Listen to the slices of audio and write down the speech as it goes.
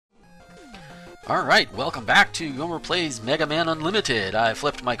Alright, welcome back to Gomer Plays Mega Man Unlimited. I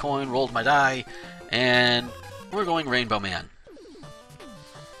flipped my coin, rolled my die, and we're going Rainbow Man.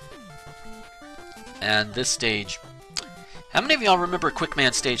 And this stage... How many of y'all remember Quick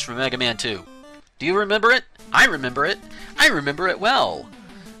Man stage from Mega Man 2? Do you remember it? I remember it. I remember it well.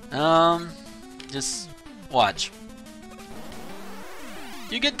 Just watch.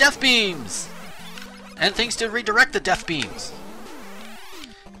 You get death beams! And things to redirect the death beams.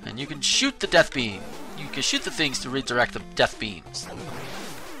 And you can shoot the death beam. You can shoot the things to redirect the death beams.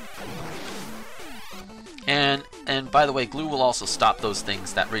 And by the way, glue will also stop those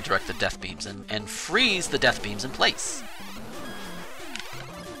things that redirect the death beams and freeze the death beams in place.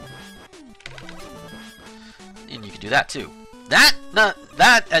 And you can do that too. That,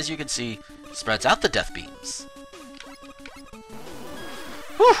 as you can see, spreads out the death beams.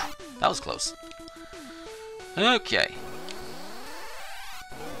 Whew! That was close. Okay.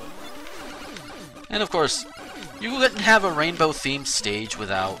 And of course, you wouldn't have a rainbow-themed stage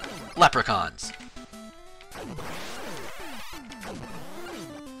without leprechauns.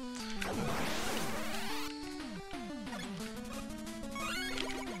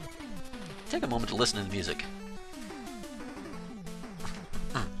 Take a moment to listen to the music.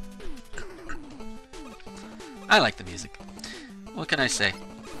 I like the music. What can I say?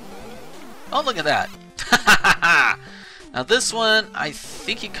 Oh, look at that! Now this one, I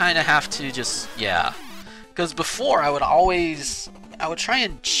think you kind of have to just, yeah. Because before, I would try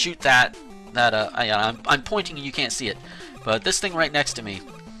and shoot that, I'm pointing and you can't see it. But this thing right next to me,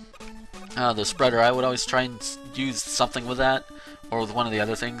 the spreader, I would always try and use something with that, or with one of the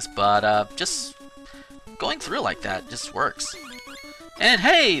other things, but just going through like that just works. And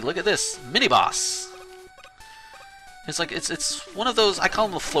hey, look at this, mini-boss! It's like, it's one of those, I call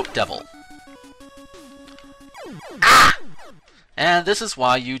him the Float Devil. Ah! And this is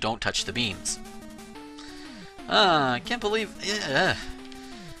why you don't touch the beams. I can't believe...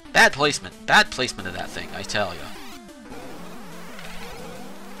 Bad placement. Bad placement of that thing, I tell you.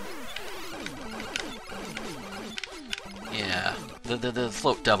 Yeah, the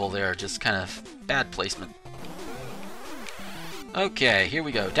Float Devil there, just kind of bad placement. Okay, here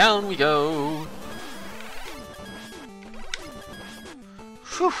we go. Down we go.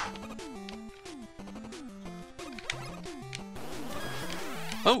 Whew.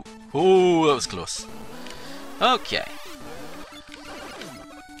 Oh! Oh, that was close. Okay.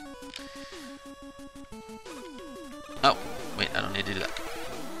 Oh, wait, I don't need to do that.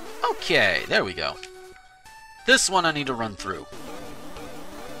 Okay, there we go. This one I need to run through.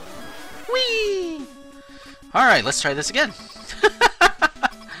 Whee! Alright, let's try this again.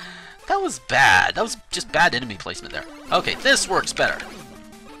 That was bad. That was just bad enemy placement there. Okay, this works better.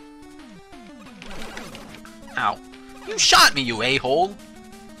 Ow. You shot me, you a-hole!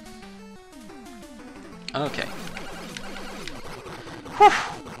 Okay. Whew.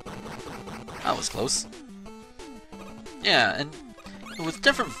 That was close. Yeah, and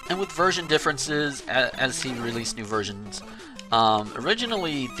with version differences as he released new versions.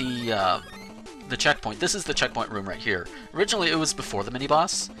 Originally the checkpoint. This is the checkpoint room right here. Originally it was before the mini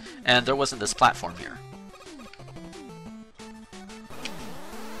boss, and there wasn't this platform here.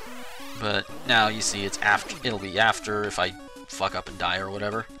 But now you see it's after. It'll be after if I fuck up and die or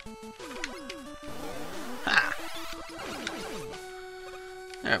whatever. Ha!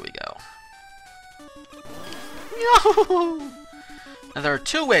 There we go. Yo! Now there are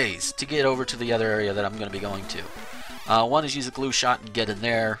two ways to get over to the other area that I'm going to be going to. One is use a glue shot and get in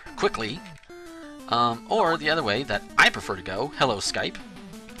there quickly. Or the other way that I prefer to go, hello Skype,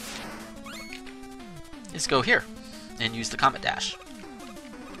 is go here and use the Comet Dash.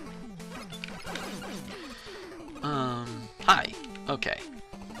 Hi. Okay.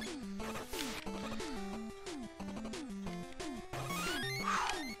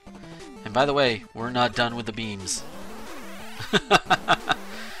 And by the way, we're not done with the beams.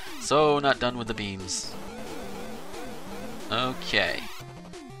 So not done with the beams. Okay.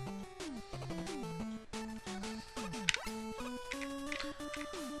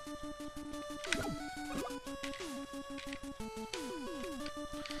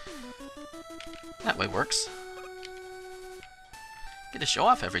 That way works. Get to show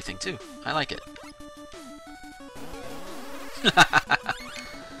off everything too. I like it.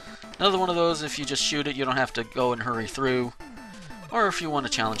 Another one of those, if you just shoot it, you don't have to go and hurry through. Or if you want a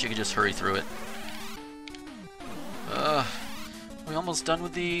challenge, you can just hurry through it. Are we almost done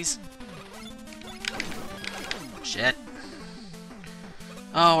with these? Shit.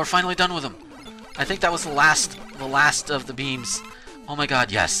 Oh, we're finally done with them. I think that was the last of the beams. Oh my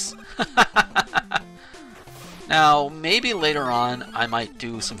god, yes. Now, maybe later on, I might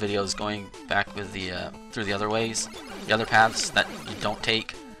do some videos going back with the through the other ways, the other paths that you don't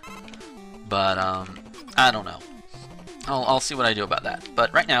take. But I don't know. I'll see what I do about that.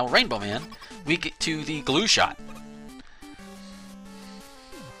 But right now, Rainbow Man, we get to the glue shot.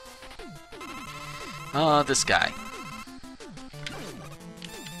 This guy.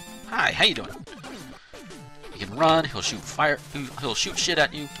 Hi, how you doing? You can run. He'll shoot fire. He'll shoot shit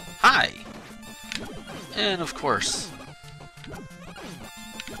at you. Hi. And of course,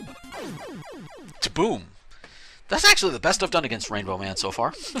 boom. That's actually the best I've done against Rainbow Man so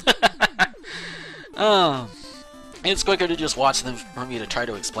far. It's quicker to just watch than for me to try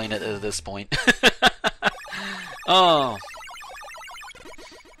to explain it at this point.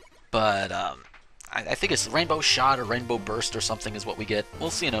 But I think it's Rainbow Shot or Rainbow Burst or something is what we get.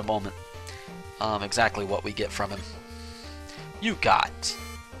 We'll see in a moment exactly what we get from him. You got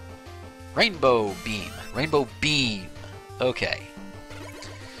Rainbow Beam. Rainbow Beam. Okay.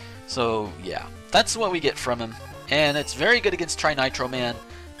 So, yeah. That's what we get from him. And it's very good against Tri-Nitro Man.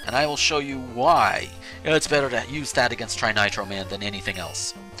 And I will show you why it's better to use that against Tri-Nitro Man than anything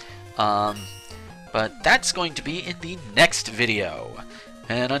else. But that's going to be in the next video.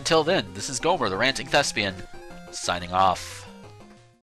 And until then, this is Gomer, the Ranting Thespian, signing off.